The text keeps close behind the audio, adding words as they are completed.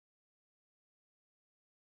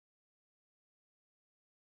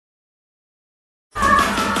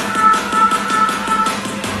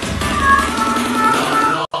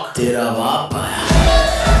तेरा बाप आया।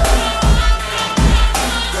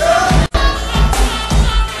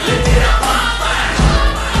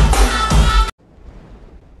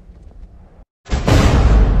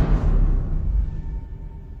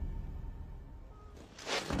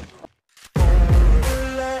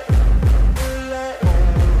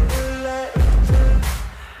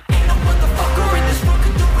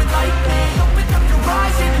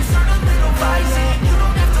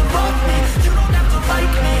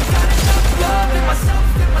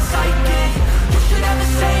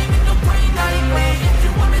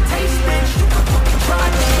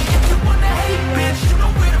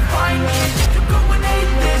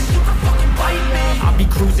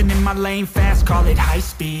 In my lane fast, call it high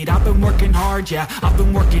speed. I've been working hard, yeah, I've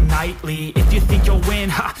been working nightly. If you think you'll win,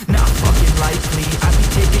 ha, not fucking likely. I be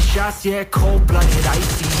taking shots, yeah, cold-blooded,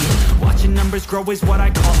 icy. Watching numbers grow is what I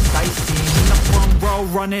call sightseeing. In the front row,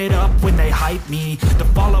 run it up when they hype me. The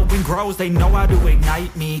following grows, they know how to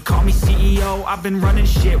ignite me. Call me CEO, I've been running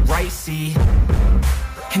shit right, see.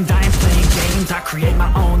 And I ain't playing games, I create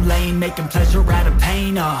my own lane, making pleasure out of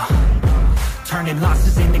pain, turning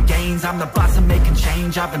losses into gains. I'm the boss, I'm making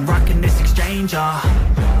change. I've been rocking this exchange,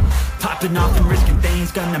 popping off and risking things.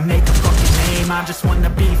 Gonna make a fucking name. I just wanna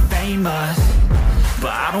be famous,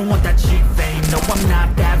 but I don't want that cheap fame. No, I'm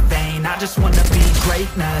not that vain. I just wanna be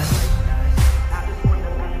greatness.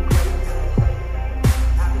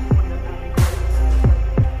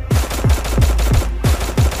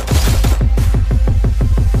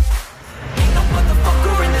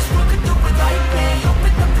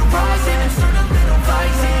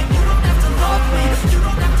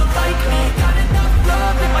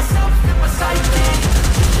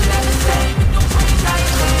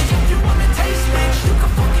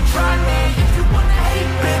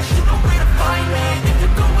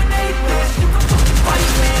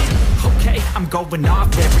 Going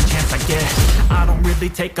off every chance I get. I don't really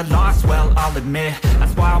take a loss, well, I'll admit.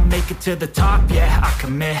 That's why I'll make it to the top, yeah, I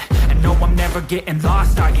commit. And no, I'm never getting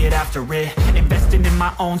lost, I get after it. Investing in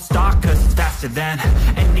my own stock, cause it's faster than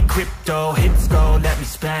any crypto hits go, let me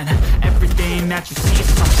spend. Everything that you see is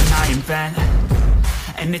something I invent,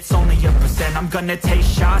 and it's only a percent. I'm gonna take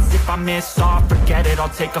shots, if I miss all, forget it.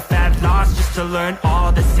 I'll take a fat loss just to learn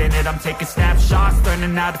all that's in it. I'm taking snapshots,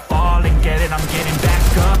 learning how to fall and get it. I'm getting back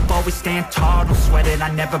up, always stand tall, don't sweat it. I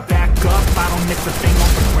never back up, I don't miss a thing,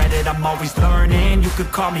 I'll regret it. I'm always learning, you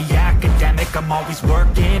could call me academic. I'm always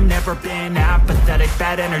working, never been apathetic.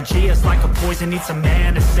 Bad energy is like a poison, needs some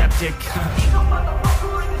antiseptic.